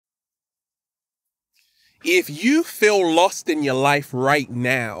If you feel lost in your life right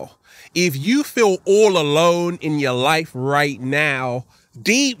now, if you feel all alone in your life right now,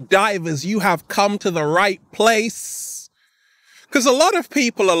 deep divers, you have come to the right place. Because a lot of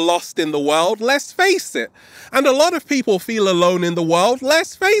people are lost in the world, let's face it. And a lot of people feel alone in the world,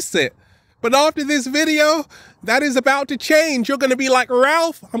 let's face it. But after this video, that is about to change. You're going to be like,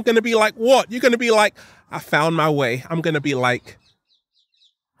 Ralph. I'm going to be like, what? You're going to be like, I found my way. I'm going to be like,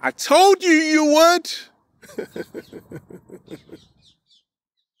 I told you you would.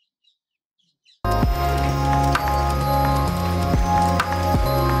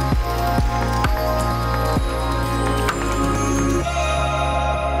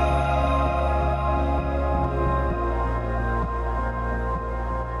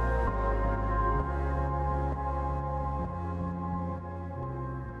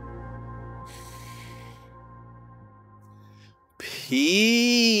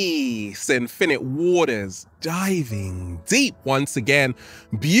 Peace, infinite waters, diving deep once again.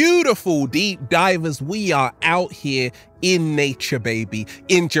 Beautiful deep divers, we are out here in nature, baby,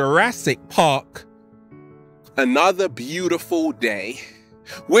 in Jurassic Park. Another beautiful day.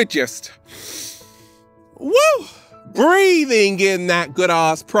 We're just, woo, breathing in that good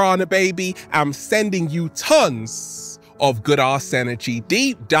ass prana, baby. I'm sending you tons of good ass energy.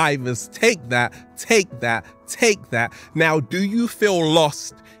 Deep divers, take that, take that, take that. Now, do you feel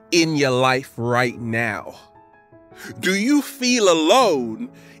lost in your life right now? Do you feel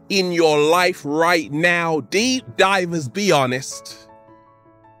alone in your life right now? Deep divers, be honest.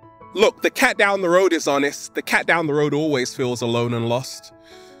 Look, the cat down the road is honest. The cat down the road always feels alone and lost.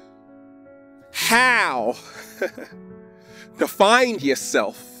 How to find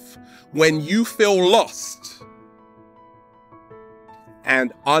yourself when you feel lost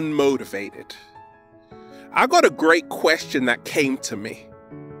and unmotivated? I got a great question that came to me.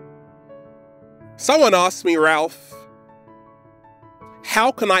 Someone asked me, Ralph,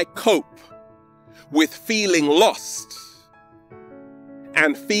 how can I cope with feeling lost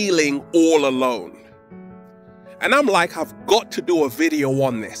and feeling all alone? And I'm like, I've got to do a video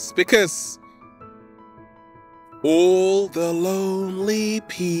on this because all the lonely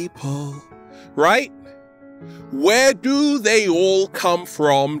people, right? Where do they all come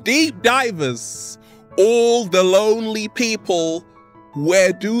from? Deep divers, all the lonely people,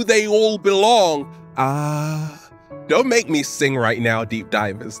 where do they all belong? Don't make me sing right now, deep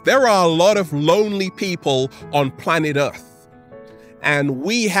divers. There are a lot of lonely people on planet Earth, and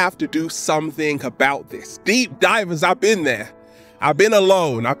we have to do something about this. Deep divers, I've been there. I've been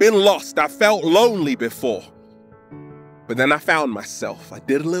alone. I've been lost. I felt lonely before. But then I found myself. I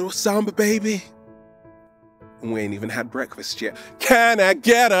did a little samba, baby. And we ain't even had breakfast yet. Can I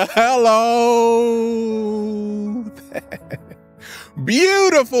get a hello?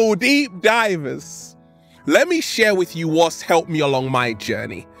 Beautiful deep divers. Let me share with you what's helped me along my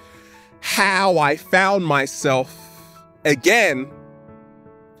journey. How I found myself again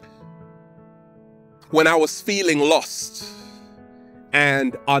when I was feeling lost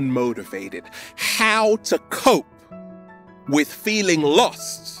and unmotivated. How to cope with feeling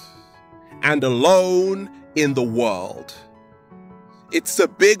lost and alone in the world. It's a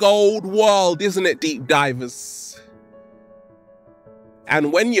big old world, isn't it, deep divers?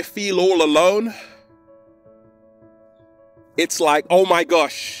 And when you feel all alone, it's like, oh my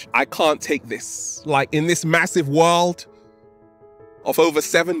gosh, I can't take this. Like in this massive world of over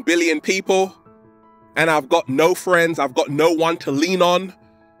 7 billion people, and I've got no friends, I've got no one to lean on,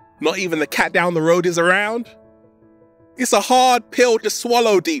 not even the cat down the road is around. It's a hard pill to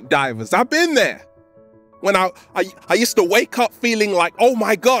swallow, deep divers. I've been there. When I used to wake up feeling like, oh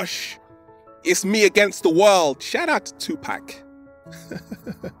my gosh, it's me against the world. Shout out to Tupac,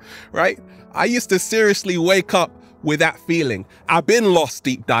 right? I used to seriously wake up with that feeling. I've been lost,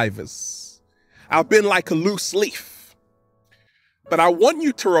 deep divers. I've been like a loose leaf. But I want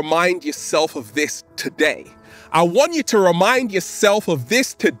you to remind yourself of this today. I want you to remind yourself of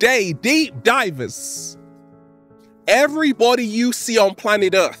this today, deep divers. Everybody you see on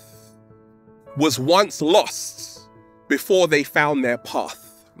planet Earth was once lost before they found their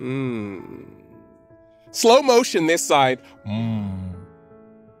path. Slow motion this side.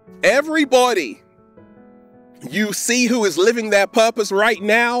 Everybody you see who is living their purpose right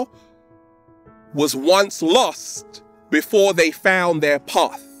now was once lost before they found their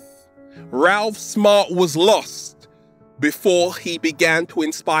path. Ralph Smart was lost before he began to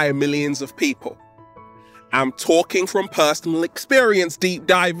inspire millions of people. I'm talking from personal experience, deep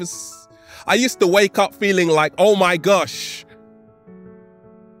divers. I used to wake up feeling like, oh my gosh,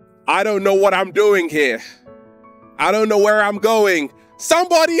 I don't know what I'm doing here. I don't know where I'm going.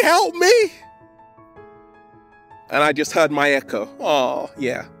 Somebody help me. And I just heard my echo. Oh,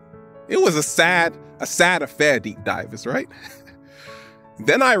 yeah. It was a sad affair, deep divers, right?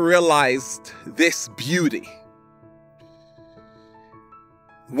 Then I realized this beauty.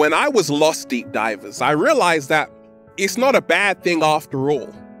 When I was lost, deep divers, I realized that it's not a bad thing after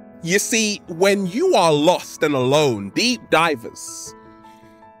all. You see, when you are lost and alone, deep divers,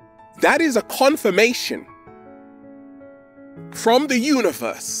 that is a confirmation from the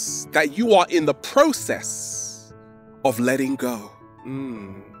universe that you are in the process of letting go.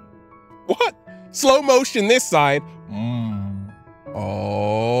 What? Slow motion this side.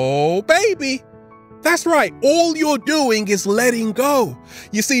 Oh, baby. That's right. All you're doing is letting go.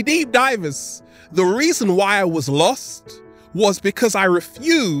 You see, deep divers, the reason why I was lost was because I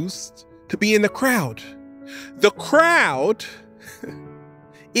refused to be in the crowd. The crowd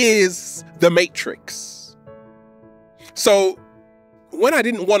is the matrix. So when I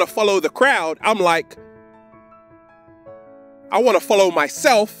didn't want to follow the crowd, I'm like, I want to follow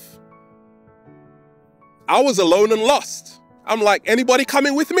myself. I was alone and lost. I'm like, anybody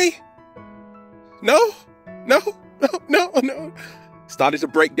coming with me? No. Started to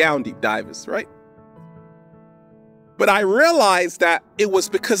break down, deep divers, right? But I realized that it was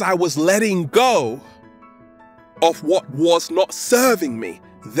because I was letting go of what was not serving me.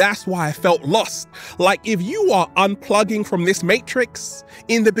 That's why I felt lost. Like if you are unplugging from this matrix,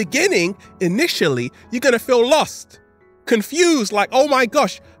 in the beginning, initially, you're going to feel lost, confused, like, oh my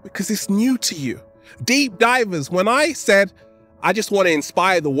gosh, because it's new to you. Deep divers, when I said, I just want to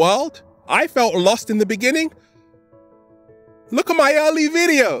inspire the world, I felt lost in the beginning. Look at my early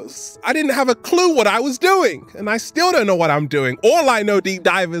videos. I didn't have a clue what I was doing, and I still don't know what I'm doing. All I know, deep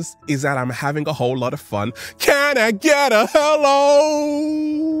divers, is that I'm having a whole lot of fun. Can I get a hello?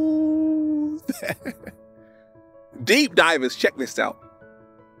 Deep divers, check this out.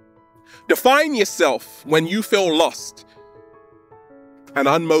 Define yourself when you feel lost and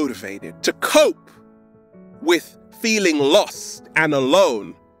unmotivated. To cope with feeling lost and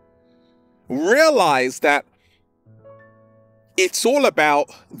alone, realize that it's all about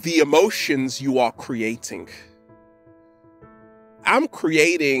the emotions you are creating. I'm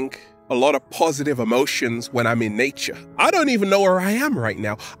creating a lot of positive emotions when I'm in nature. I don't even know where I am right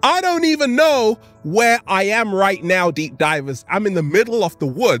now. I don't even know where I am right now, deep divers. I'm in the middle of the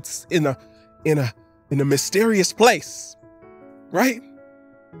woods in a mysterious place, right?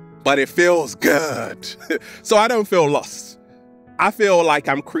 But it feels good. So I don't feel lost. I feel like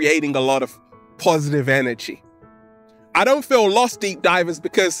I'm creating a lot of positive energy. I don't feel lost, deep divers,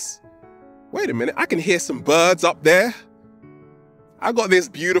 because, wait a minute, I can hear some birds up there. I got this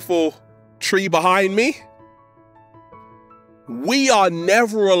beautiful tree behind me. We are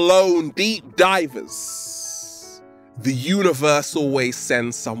never alone, deep divers. The universe always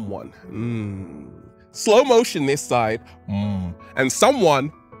sends someone. Slow motion this side. And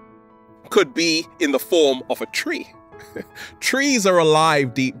someone could be in the form of a tree. Trees are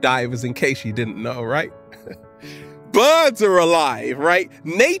alive, deep divers, in case you didn't know, right? Birds are alive, right?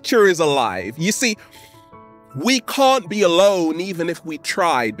 Nature is alive. You see, we can't be alone even if we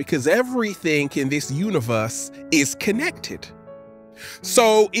tried, because everything in this universe is connected.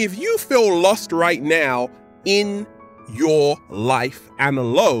 So if you feel lost right now in your life and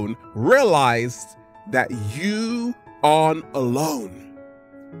alone, realize that you aren't alone.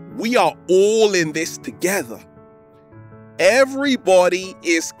 We are all in this together. Everybody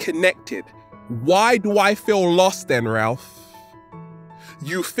is connected. Why do I feel lost then, Ralph?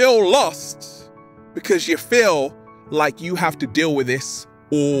 You feel lost because you feel like you have to deal with this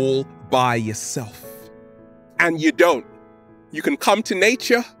all by yourself. And you don't. You can come to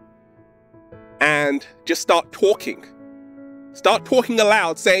nature and just start talking. Start talking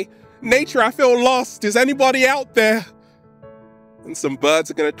aloud. Say, nature, I feel lost. Is anybody out there? And some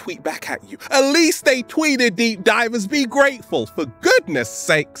birds are going to tweet back at you. At least they tweeted, deep divers. Be grateful, for goodness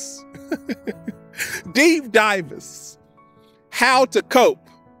sakes. Deep divers, how to cope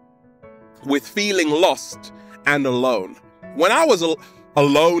with feeling lost and alone. When I was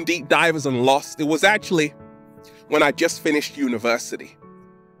alone, deep divers, and lost, it was actually when I just finished university.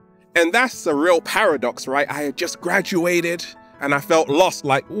 And that's a real paradox, right? I had just graduated and I felt lost.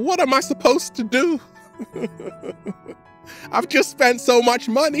 Like, what am I supposed to do? I've just spent so much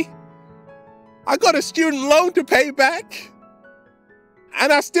money. I got a student loan to pay back.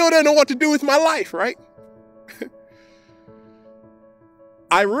 And I still don't know what to do with my life, right?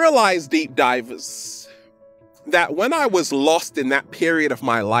 I realized, deep divers, that when I was lost in that period of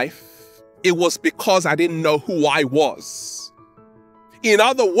my life, it was because I didn't know who I was. In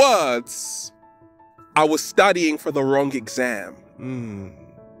other words, I was studying for the wrong exam.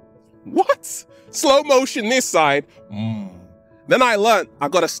 What? Slow motion this side. Then I learned I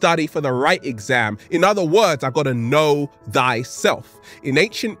got to study for the right exam. In other words, I got to know thyself. In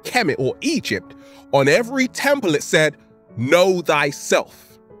ancient Kemet or Egypt, on every temple it said, know thyself.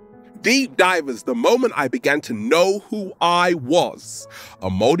 Deep divers, the moment I began to know who I was, a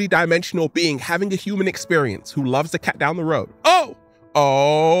multidimensional being having a human experience who loves the cat down the road.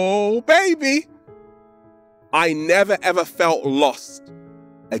 Oh, baby. I never ever felt lost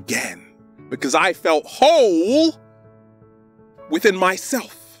again because I felt whole within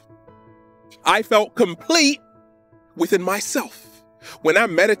myself. I felt complete within myself. When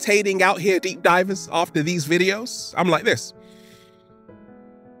I'm meditating out here, deep divers, after these videos, I'm like this.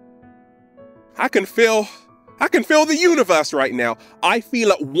 I can feel the universe right now. I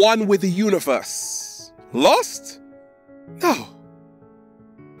feel at one with the universe. Lost? No.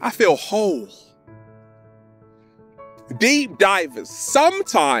 I feel whole. Deep divers,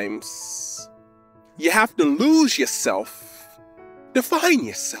 sometimes you have to lose yourself to find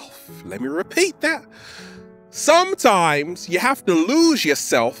yourself. Let me repeat that. Sometimes you have to lose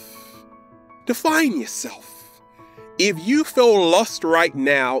yourself to find yourself. If you feel lost right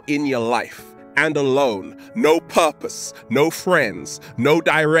now in your life and alone, no purpose, no friends, no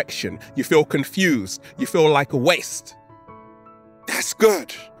direction, you feel confused, you feel like a waste, that's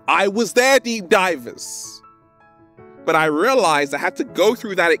good. I was there, deep divers. But I realized I had to go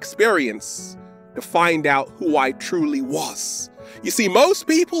through that experience to find out who I truly was. You see, most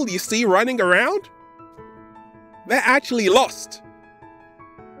people you see running around, they're actually lost.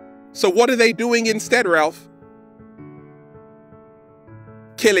 So what are they doing instead, Ralph?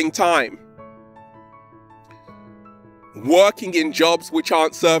 Killing time. Working in jobs which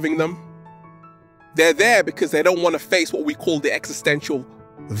aren't serving them. They're there because they don't want to face what we call the existential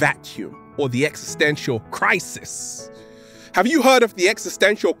vacuum or the existential crisis. Have you heard of the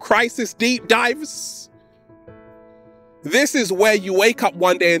existential crisis, deep divers? This is where you wake up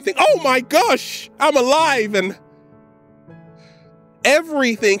one day and think, oh my gosh, I'm alive, and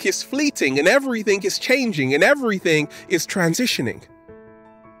everything is fleeting and everything is changing and everything is transitioning.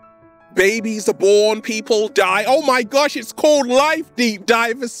 Babies are born, people die. Oh my gosh, it's called life, deep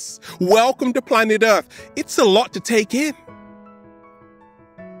divers. Welcome to planet Earth. It's a lot to take in.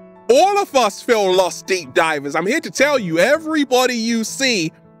 All of us feel lost, deep divers. I'm here to tell you, everybody you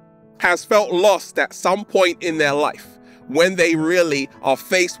see has felt lost at some point in their life when they really are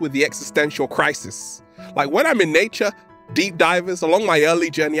faced with the existential crisis. Like when I'm in nature, deep divers, along my early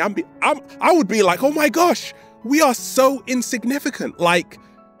journey, I would be like, oh my gosh, we are so insignificant. Like,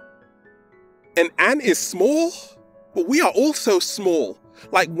 an ant is small, but we are also small.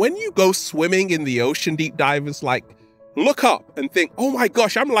 Like when you go swimming in the ocean, deep divers, like look up and think, oh my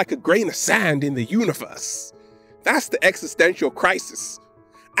gosh, I'm like a grain of sand in the universe. That's the existential crisis.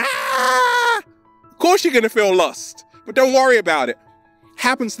 Of course you're gonna feel lost, but don't worry about it.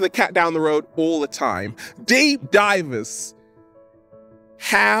 Happens to the cat down the road all the time. Deep divers,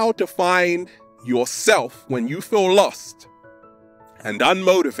 how to find yourself when you feel lost and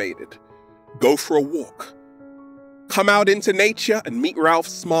unmotivated. Go for a walk. Come out into nature and meet Ralph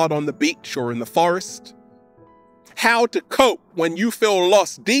Smart on the beach or in the forest. How to cope when you feel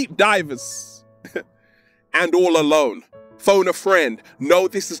lost, deep divers, and all alone. Phone a friend. No,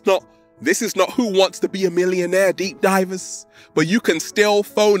 this is not Who Wants to Be a Millionaire, deep divers, but you can still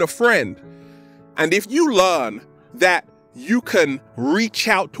phone a friend. And if you learn that you can reach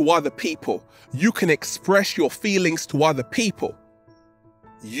out to other people, you can express your feelings to other people,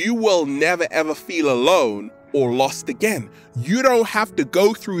 you will never ever feel alone or lost again. You don't have to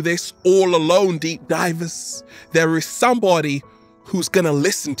go through this all alone, deep divers. There is somebody who's gonna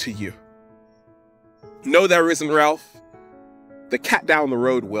listen to you. No, there isn't, Ralph. The cat down the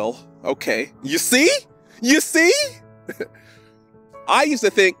road will. Okay. You see? You see? I used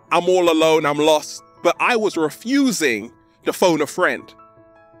to think I'm all alone, I'm lost, but I was refusing to phone a friend.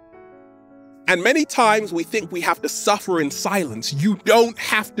 And many times we think we have to suffer in silence. You don't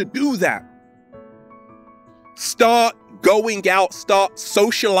have to do that. Start going out, start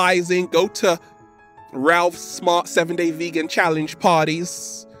socializing, go to Ralph Smart 7-Day Vegan Challenge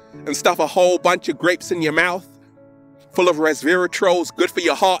parties and stuff a whole bunch of grapes in your mouth full of resveratrols, good for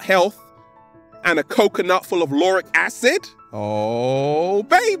your heart health, and a coconut full of lauric acid. Oh,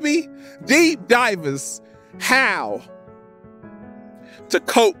 baby. Deep divers, how to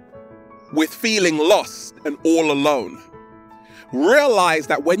cope with feeling lost and all alone. Realize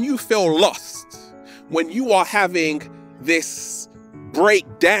that when you feel lost, when you are having this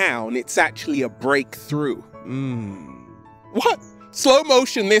breakdown, it's actually a breakthrough. What? Slow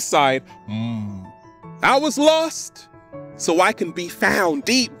motion this side. I was lost, so I can be found.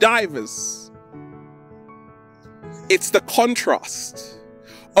 Deep divers. It's the contrast.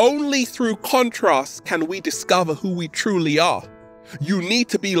 Only through contrast can we discover who we truly are. You need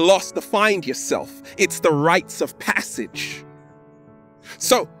to be lost to find yourself. It's the rites of passage.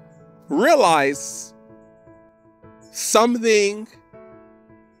 So realize something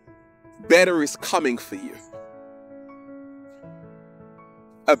better is coming for you.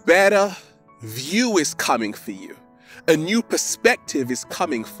 A better view is coming for you. A new perspective is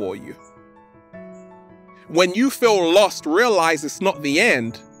coming for you. When you feel lost, realize it's not the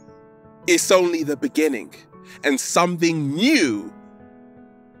end. It's only the beginning. And something new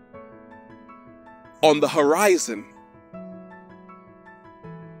on the horizon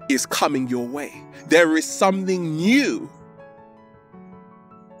is coming your way. There is something new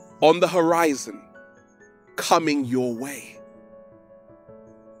on the horizon coming your way.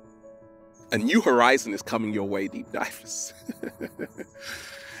 A new horizon is coming your way, deep divers.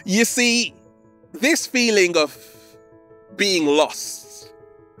 You see, this feeling of being lost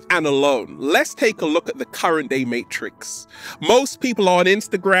and alone, let's take a look at the current day matrix. Most people are on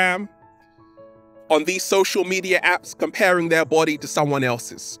Instagram, on these social media apps, comparing their body to someone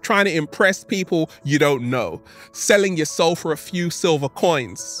else's, trying to impress people you don't know, selling your soul for a few silver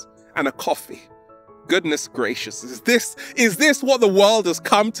coins and a coffee. Goodness gracious, is this what the world has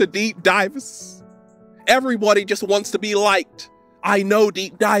come to, deep divers? Everybody just wants to be liked. I know,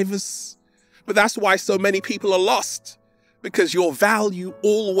 deep divers. But that's why so many people are lost, because your value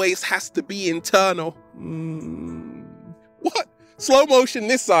always has to be internal. What? Slow motion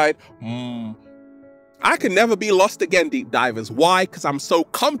this side. I can never be lost again, deep divers. Why? Because I'm so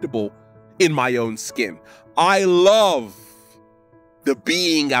comfortable in my own skin. I love the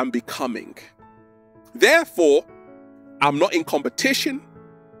being I'm becoming. Therefore, I'm not in competition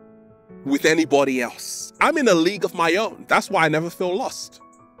with anybody else. I'm in a league of my own. That's why I never feel lost.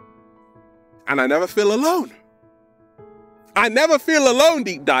 And I never feel alone. I never feel alone,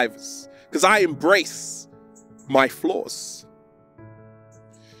 deep divers, because I embrace my flaws.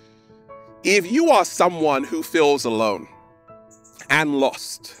 If you are someone who feels alone and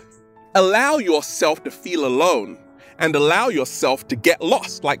lost, allow yourself to feel alone and allow yourself to get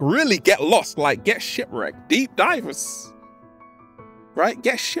lost, like really get lost, like get shipwrecked. Deep divers, right?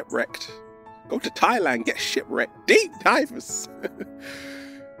 Get shipwrecked. Go to Thailand, get shipwrecked. Deep divers.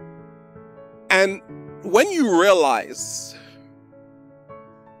 And when you realize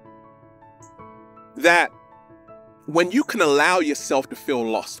that when you can allow yourself to feel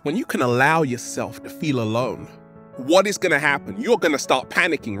lost, when you can allow yourself to feel alone, what is going to happen? You're going to start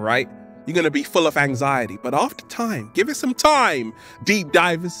panicking, right? You're going to be full of anxiety. But after time, give it some time, deep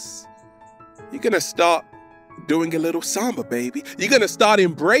divers. You're going to start doing a little samba, baby. You're going to start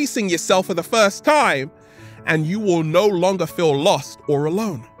embracing yourself for the first time, and you will no longer feel lost or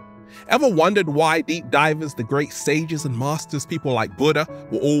alone. Ever wondered why, deep divers, the great sages and masters, people like Buddha,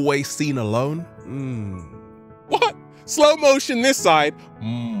 were always seen alone? What? Slow motion this side.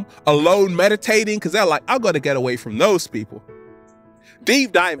 Alone meditating, because they're like, I've got to get away from those people.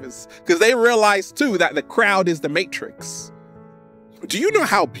 Deep divers, because they realize too that the crowd is the matrix. Do you know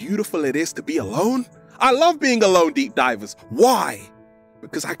how beautiful it is to be alone? I love being alone, deep divers. Why?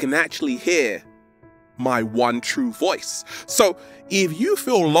 Because I can actually hear my one true voice. So if you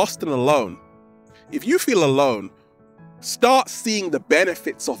feel lost and alone, if you feel alone, start seeing the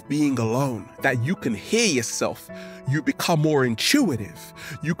benefits of being alone, that you can hear yourself. You become more intuitive.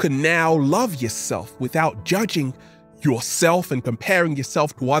 You can now love yourself without judging yourself and comparing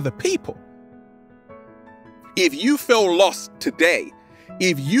yourself to other people. If you feel lost today,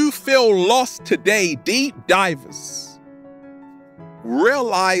 deep divers,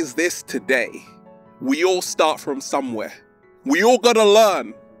 realize this today. We all start from somewhere. We all got to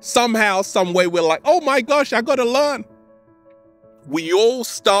learn. Somehow, some way, we're like, oh my gosh, I got to learn. We all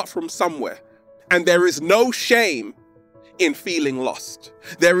start from somewhere. And there is no shame in feeling lost.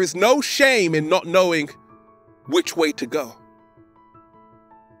 There is no shame in not knowing which way to go.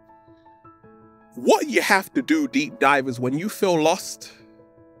 What you have to do, deep divers, when you feel lost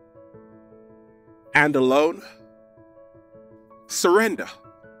and alone, surrender.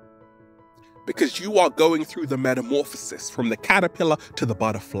 Because you are going through the metamorphosis from the caterpillar to the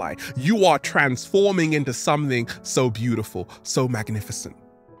butterfly. You are transforming into something so beautiful, so magnificent.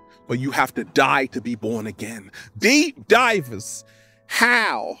 But you have to die to be born again. Deep divers,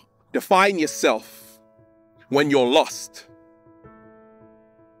 how define yourself when you're lost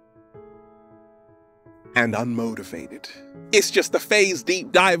and unmotivated? It's just a phase,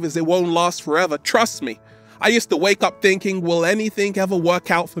 deep divers. It won't last forever. Trust me. I used to wake up thinking, will anything ever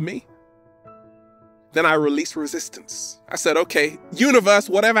work out for me? Then I released resistance. I said, okay, universe,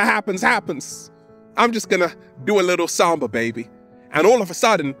 whatever happens, happens. I'm just gonna do a little samba, baby. And all of a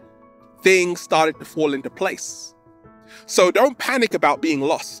sudden, things started to fall into place. So don't panic about being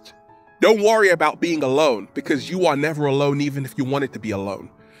lost. Don't worry about being alone, because you are never alone even if you wanted to be alone.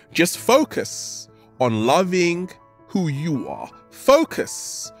 Just focus on loving who you are.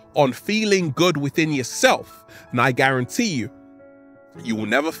 Focus on feeling good within yourself. And I guarantee you, you will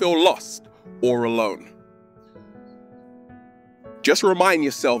never feel lost or alone. Just remind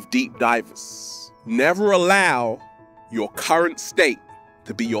yourself, deep divers, never allow your current state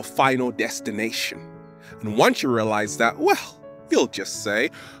to be your final destination. And once you realize that, well, you'll just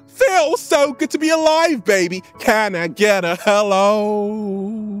say, feels so good to be alive, baby. Can I get a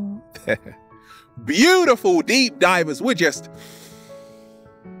hello? Beautiful deep divers. We're just,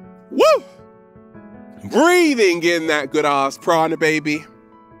 woo, breathing in that good ass prana, baby.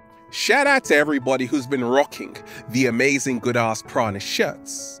 Shout out to everybody who's been rocking the amazing good ass prana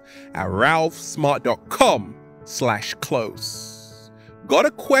shirts at ralphsmart.com/clothes. Got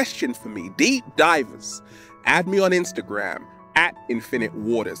a question for me, deep divers? Add me on Instagram at Infinite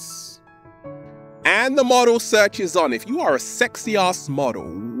Waters. And the model search is on. If you are a sexy ass model,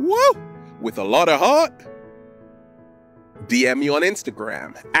 woo, with a lot of heart, DM me on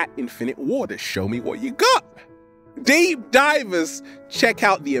Instagram at Infinite Waters. Show me what you got. Deep divers, check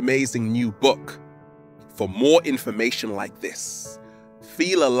out the amazing new book for more information like this.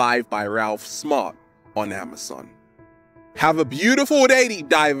 Feel Alive by Ralph Smart on Amazon. Have a beautiful day, deep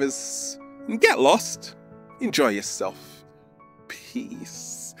divers, and get lost. Enjoy yourself.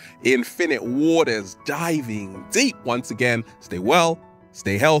 Peace. Infinite Waters, diving deep once again. Stay well,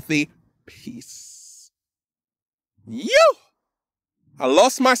 stay healthy. Peace. I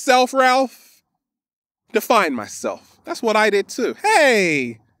lost myself, Ralph. To find myself. That's what I did too.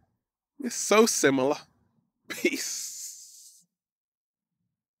 Hey, it's so similar. Peace.